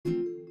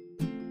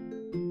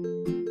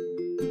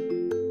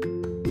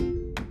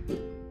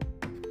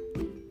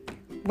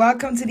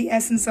Welcome to the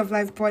Essence of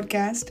Life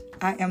podcast.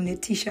 I am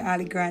Natisha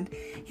Ali Grant,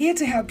 here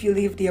to help you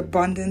live the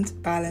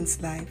abundant,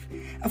 balanced life.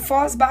 A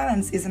false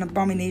balance is an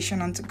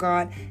abomination unto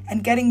God,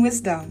 and getting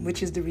wisdom,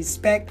 which is the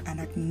respect and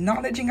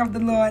acknowledging of the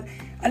Lord,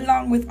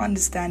 along with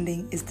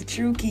understanding, is the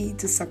true key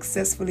to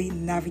successfully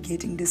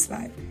navigating this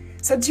life.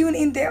 So tune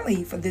in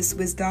daily for this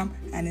wisdom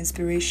and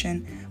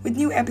inspiration with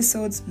new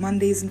episodes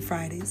Mondays and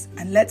Fridays,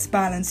 and let's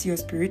balance your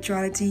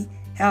spirituality,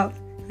 health,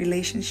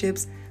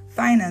 relationships,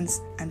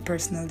 finance, and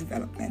personal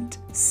development.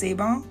 C'est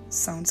bon?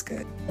 Sounds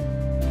good.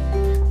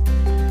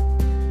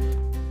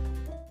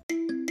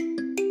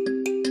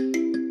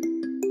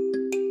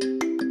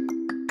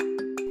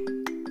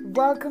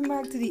 Welcome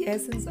back to the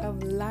Essence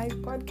of Life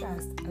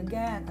podcast.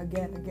 Again,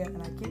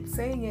 and I keep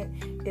saying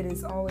it. It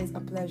is always a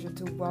pleasure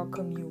to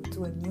welcome you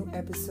to a new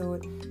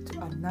episode,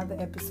 to another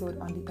episode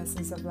on the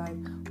Essence of Life.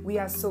 We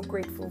are so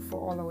grateful for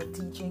all our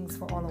teachings,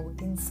 for all our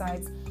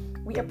insights.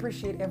 We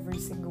appreciate every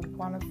single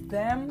one of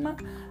them,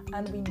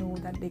 and we know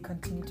that they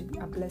continue to be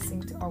a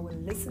blessing to our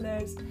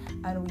listeners,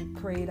 and we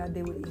pray that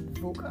they will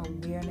invoke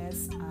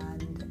awareness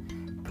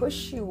and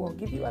push you or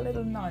give you a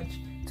little nudge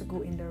to go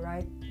in the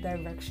right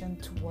direction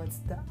towards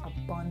the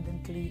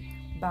abundantly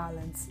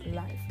balanced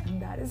life.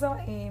 And that is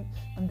our aim,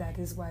 and that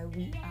is why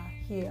we are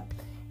here.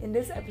 In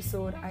this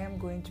episode, I am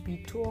going to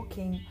be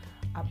talking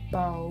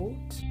about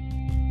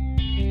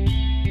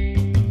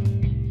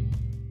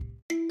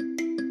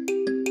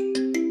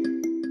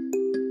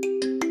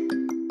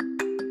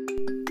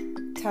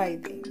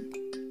tithing,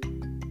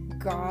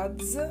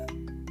 God's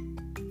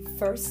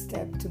first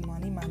step to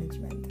money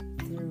management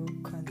through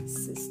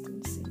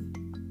consistency.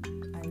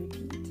 I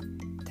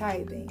repeat,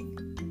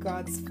 tithing,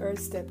 God's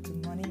first step to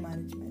money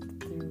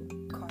management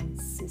through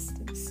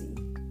consistency.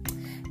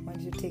 I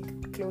want you to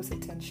take close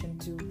attention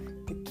to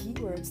the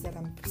keywords that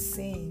I'm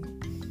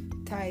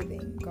saying.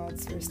 Tithing,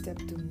 God's first step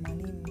to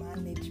money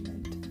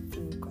management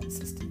through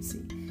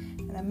consistency.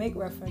 And I make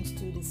reference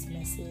to this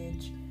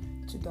message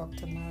to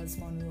Dr. Myles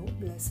Munroe,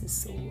 bless his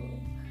soul,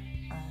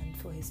 and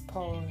for his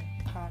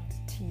power-packed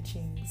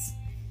teachings,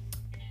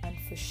 and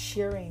for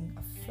sharing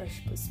a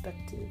fresh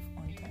perspective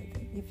on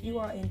tithing. If you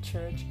are in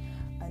church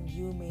and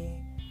you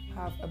may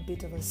have a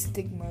bit of a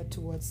stigma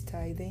towards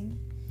tithing,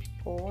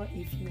 or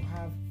if you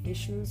have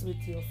issues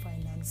with your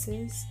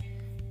finances,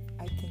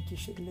 I think you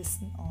should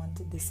listen on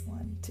to this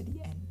one to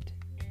the end.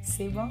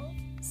 C'est bon?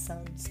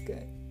 Sounds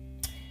good.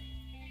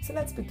 So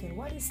let's begin.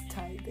 What is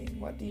tithing?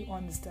 What do you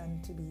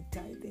understand to be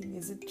tithing?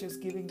 Is it just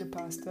giving the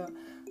pastor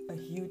a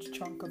huge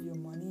chunk of your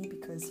money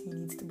because he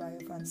needs to buy a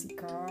fancy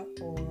car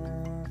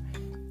or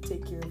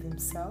take care of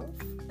himself?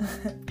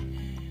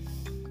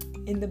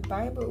 In the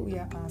Bible, we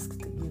are asked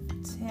to give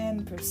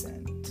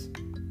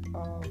 10%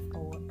 of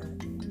our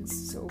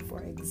earnings. So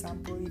for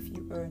example, if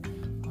you earn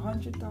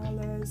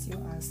 $100,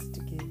 you're asked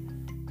to give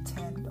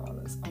 $10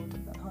 out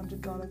of that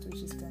 $100,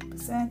 which is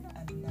 10%,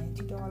 and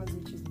 $90,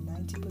 which is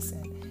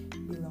 90%.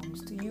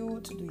 Belongs to you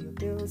to do your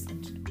bills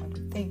and to do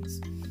other things.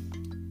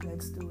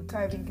 Let's do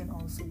tithing can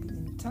also be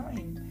in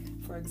time.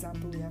 For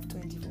example, we have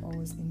 24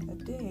 hours in a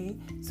day,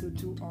 so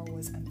 2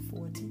 hours and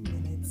 40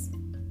 minutes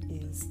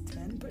is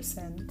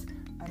 10%,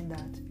 and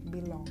that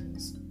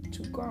belongs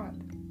to God.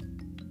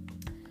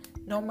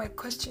 Now my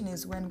question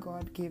is, when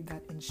God gave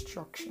that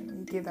instruction,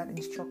 he gave that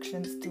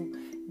instructions to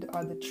the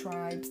other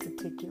tribes to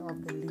take care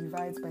of the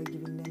Levites by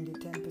giving them the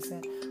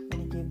 10%,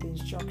 when he gave the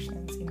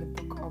instructions in the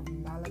book of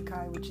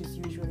Malachi, which is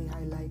usually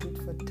highlighted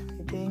for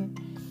tithing,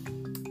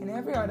 and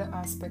every other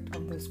aspect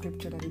of the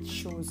scripture that it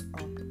shows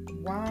up.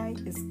 Why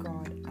is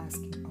God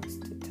asking us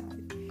to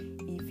tithe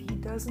if he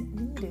doesn't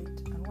need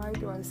it? And why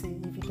do I say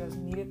if he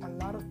doesn't need it? A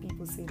lot of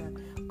people say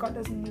that God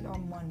doesn't need our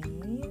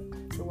money,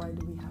 so why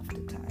do we have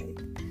to tithe?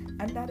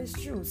 And that is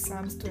true.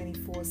 Psalms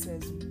 24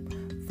 says,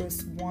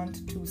 verse 1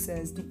 to 2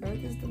 says, "The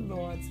earth is the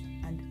Lord's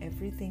and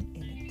everything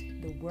in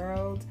it, the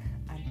world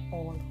and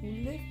all who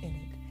live in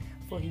it.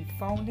 For he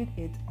founded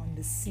it on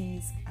the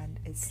seas and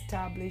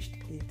established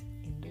it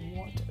in the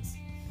waters."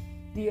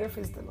 The earth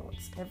is the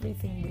Lord's.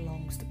 Everything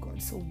belongs to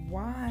God. So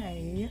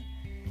why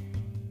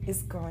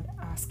is God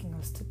asking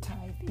us to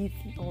tithe if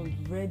he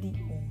already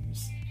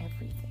owns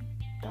everything?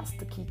 That's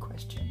the key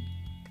question.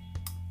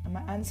 And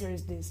my answer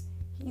is this.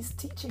 He's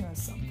teaching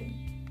us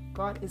something.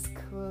 God is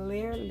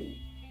clearly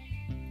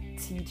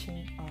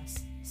teaching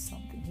us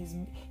something.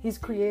 He's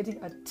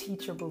creating a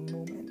teachable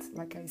moment,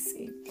 like I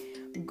say.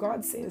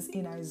 God says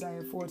in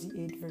Isaiah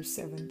 48 verse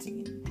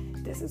 17,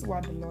 "This is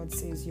what the Lord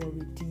says, your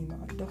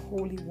Redeemer, the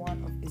Holy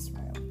One of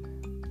Israel.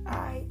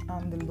 I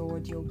am the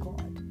Lord your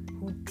God,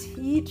 who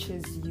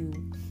teaches you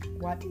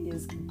what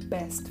is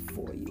best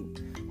for you,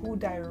 who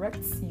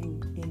directs you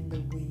in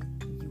the way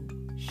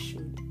you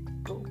should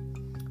go."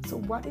 So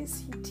what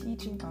is he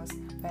teaching us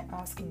by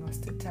asking us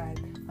to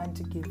tithe and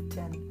to give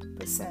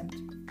 10%?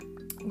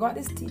 God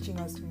is teaching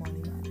us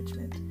money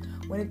management.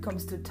 When it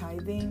comes to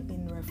tithing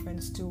in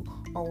reference to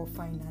our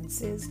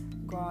finances,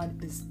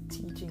 God is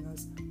teaching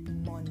us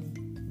money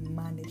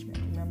management.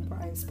 Remember,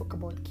 I spoke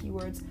about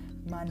keywords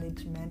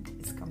management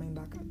is coming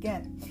back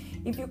again.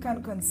 If you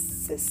can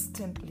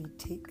consistently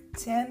take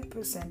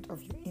 10%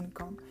 of your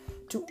income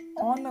to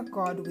honor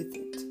God with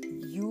it,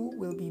 you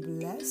will be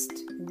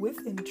blessed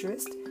with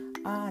interest,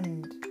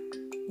 and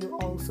you'll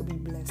also be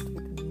blessed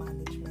with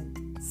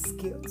management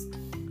skills.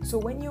 So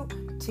when you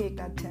take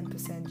that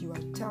 10%, you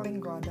are telling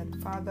God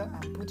that, Father,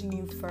 I'm putting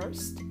you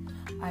first.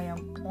 I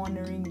am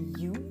honoring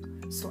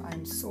you. So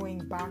I'm sowing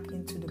back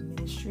into the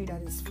ministry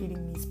that is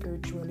feeding me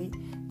spiritually,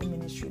 the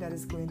ministry that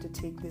is going to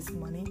take this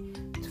money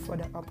for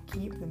the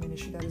upkeep, the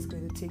ministry that is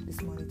going to take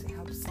this money to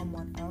help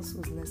someone else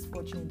who's less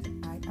fortunate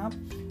than I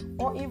am,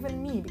 or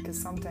even me, because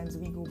sometimes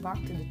we go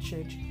back to the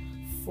church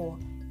for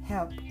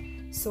help.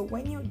 So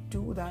when you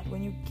do that,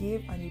 when you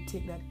give and you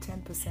take that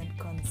 10%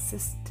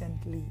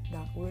 consistently,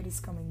 that word is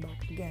coming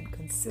back again,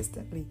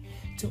 consistently,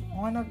 to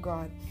honor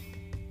God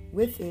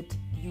with it,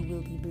 you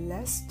will be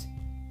blessed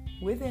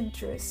with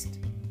interest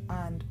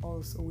and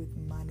also with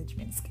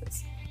management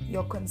skills.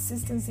 Your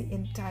consistency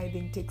in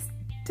tithing takes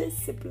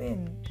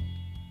discipline,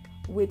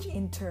 which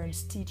in turn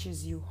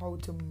teaches you how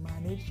to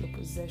manage your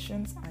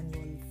possessions and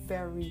your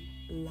very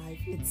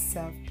life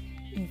itself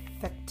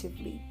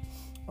effectively.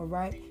 All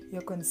right,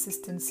 your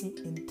consistency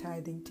in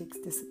tithing takes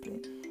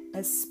discipline,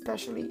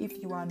 especially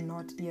if you are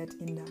not yet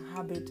in the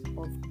habit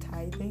of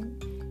tithing.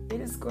 It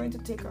is going to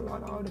take a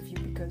lot out of you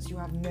because you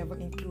have never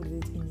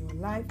included it in your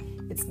life.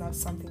 It's not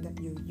something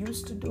that you're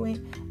used to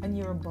doing and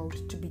you're about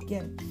to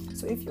begin.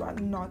 So if you are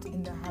not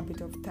in the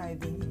habit of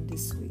tithing in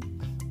this way,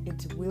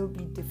 it will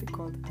be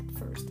difficult at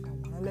first. I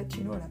want to let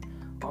you know that.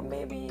 Or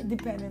maybe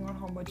depending on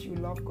how much you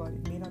love God,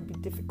 it may not be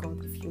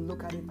difficult if you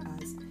look at it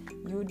as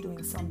you're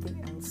doing something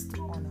else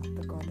to honor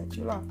the God that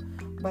you love.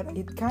 But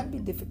it can be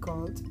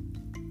difficult,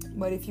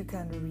 but if you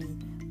can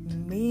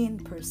remain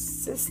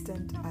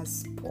persistent,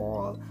 as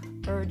Paul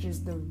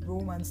urges the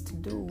Romans to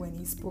do when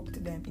he spoke to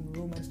them in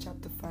Romans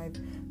chapter 5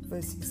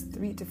 verses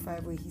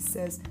 3-5, where he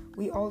says,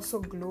 we also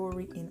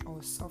glory in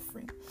our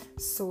suffering,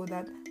 so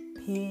that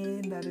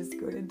pain that is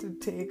going to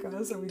take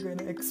us, or we're going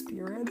to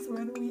experience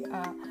when we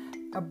are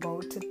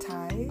about to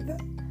tithe,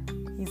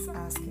 he's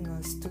asking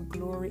us to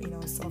glory in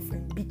our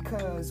suffering,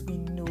 because we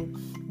know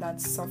that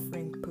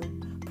suffering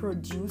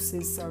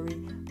produces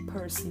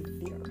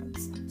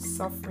perseverance.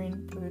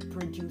 Suffering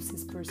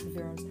produces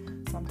perseverance.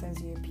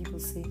 Sometimes you hear people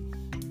say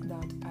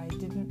that I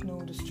didn't know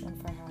the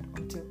strength I had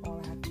until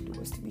all I had to do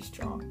was to be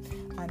strong.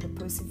 And the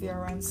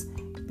perseverance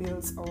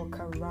builds our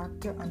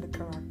character, and the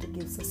character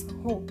gives us a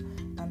hope.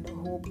 And the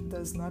hope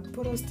does not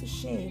put us to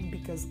shame,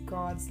 because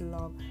God's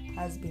love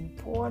has been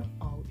poured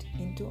out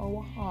into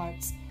our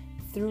hearts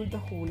through the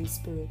Holy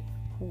Spirit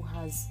who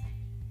has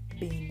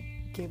been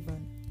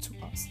given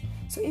to us.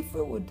 So if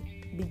we would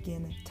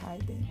begin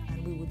tithing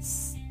and we would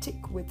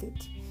stick with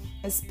it,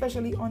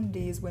 especially on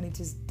days when it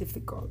is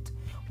difficult,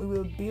 we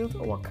will build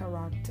our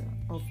character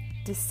of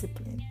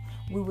discipline.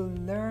 We will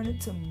learn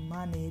to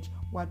manage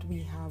what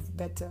we have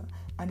better,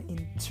 and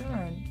in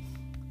turn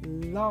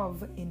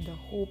love in the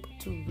hope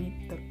to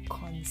reap the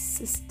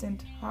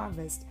consistent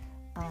harvest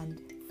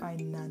and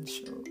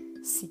financial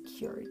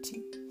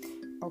security.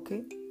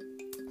 Okay?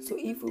 So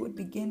if we would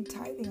begin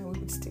tithing and we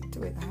would stick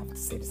to it, I have to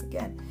say this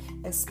again,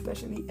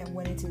 especially and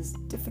when it is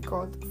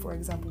difficult, for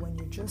example, when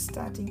you're just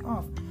starting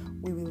off,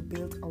 we will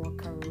build our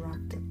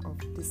character of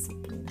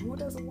discipline. Who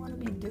doesn't want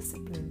to be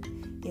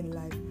disciplined in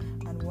life?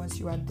 And once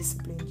you are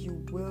disciplined,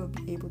 you will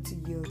be able to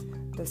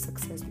yield the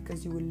success,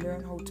 because you will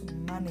learn how to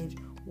manage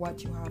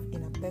what you have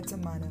in a better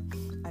manner,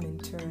 and in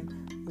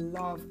turn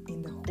love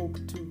in the hope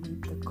to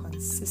reap the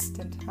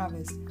consistent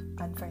harvest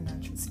and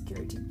financial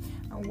security.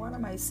 And what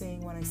am I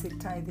saying when I say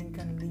tithing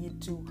can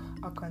lead to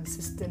a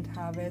consistent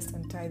harvest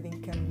and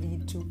tithing can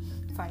lead to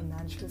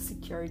financial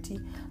security?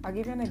 I'll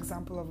give you an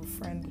example of a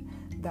friend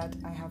that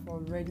I have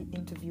already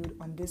interviewed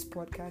on this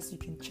podcast. You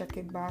can check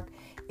it back.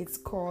 It's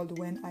called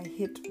When I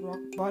Hit Rock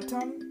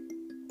Bottom,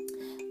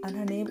 and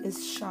her name is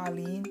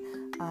Charlene,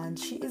 and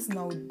she is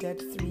now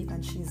debt-free,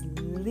 and she's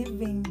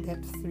living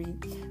debt-free,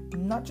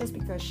 not just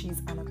because she's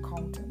an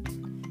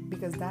accountant,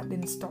 because that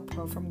didn't stop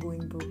her from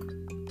going broke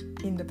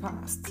in the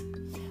past,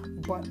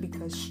 but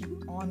because she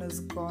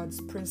honors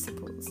God's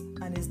principles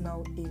and is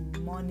now a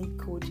money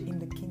coach in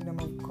the kingdom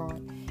of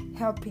God,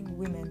 helping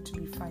women to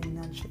be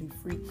financially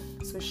free.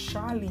 So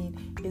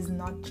Charlene is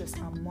not just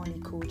a money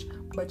coach,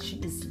 but she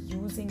is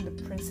using the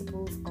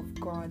principles of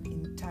God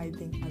in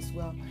tithing as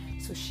well.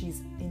 So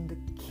she's in the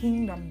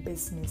kingdom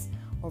business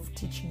of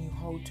teaching you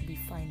how to be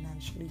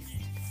financially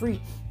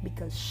free,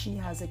 because she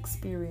has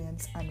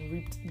experienced and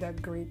reaped the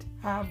great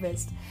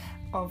harvest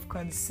of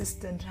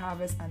consistent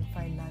harvest and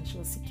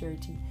financial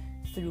security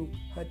through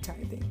her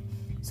tithing.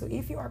 So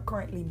if you are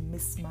currently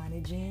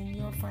mismanaging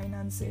your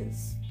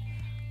finances,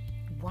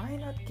 why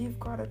not give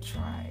God a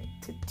try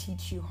to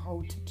teach you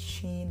how to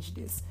change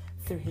this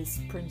through his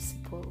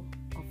principle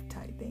of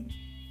tithing?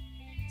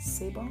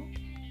 Sebon?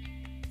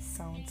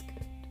 Sounds good.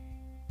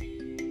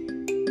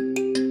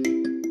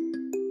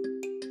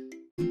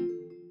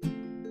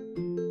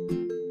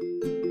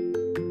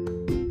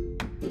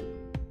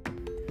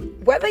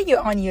 Whether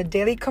you're on your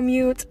daily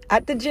commute,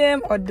 at the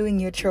gym, or doing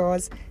your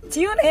chores,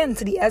 tune in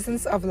to the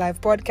Essence of Life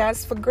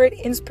podcast for great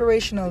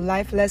inspirational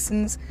life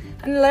lessons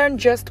and learn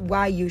just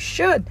why you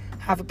should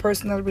have a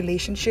personal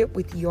relationship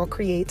with your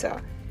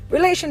Creator.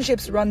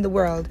 Relationships run the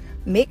world.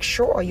 Make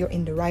sure you're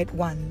in the right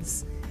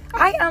ones.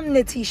 I am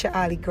Natisha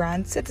Ali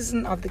Grant,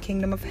 citizen of the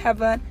Kingdom of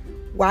Heaven,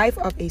 wife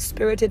of a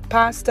spirited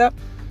pastor,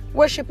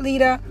 worship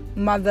leader,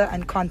 mother,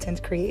 and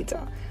content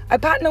creator. I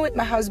partner with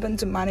my husband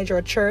to manage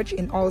our church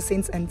in All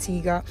Saints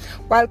Antigua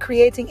while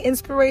creating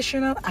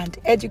inspirational and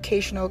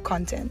educational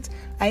content.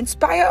 I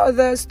inspire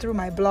others through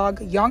my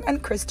blog, Young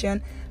and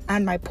Christian,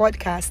 and my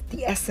podcast,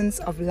 The Essence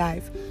of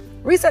Life.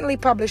 Recently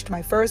published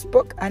my first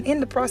book and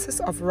in the process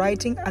of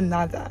writing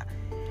another.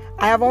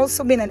 I have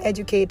also been an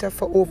educator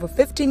for over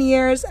 15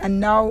 years and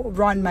now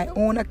run my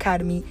own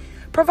academy,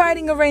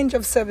 providing a range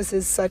of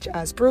services such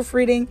as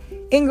proofreading,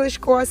 English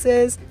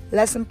courses,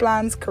 lesson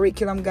plans,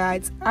 curriculum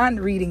guides, and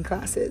reading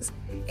classes.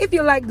 If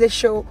you like this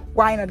show,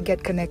 why not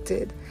get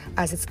connected?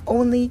 As it's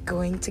only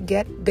going to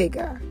get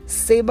bigger.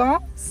 C'est bon?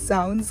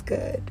 Sounds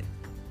good.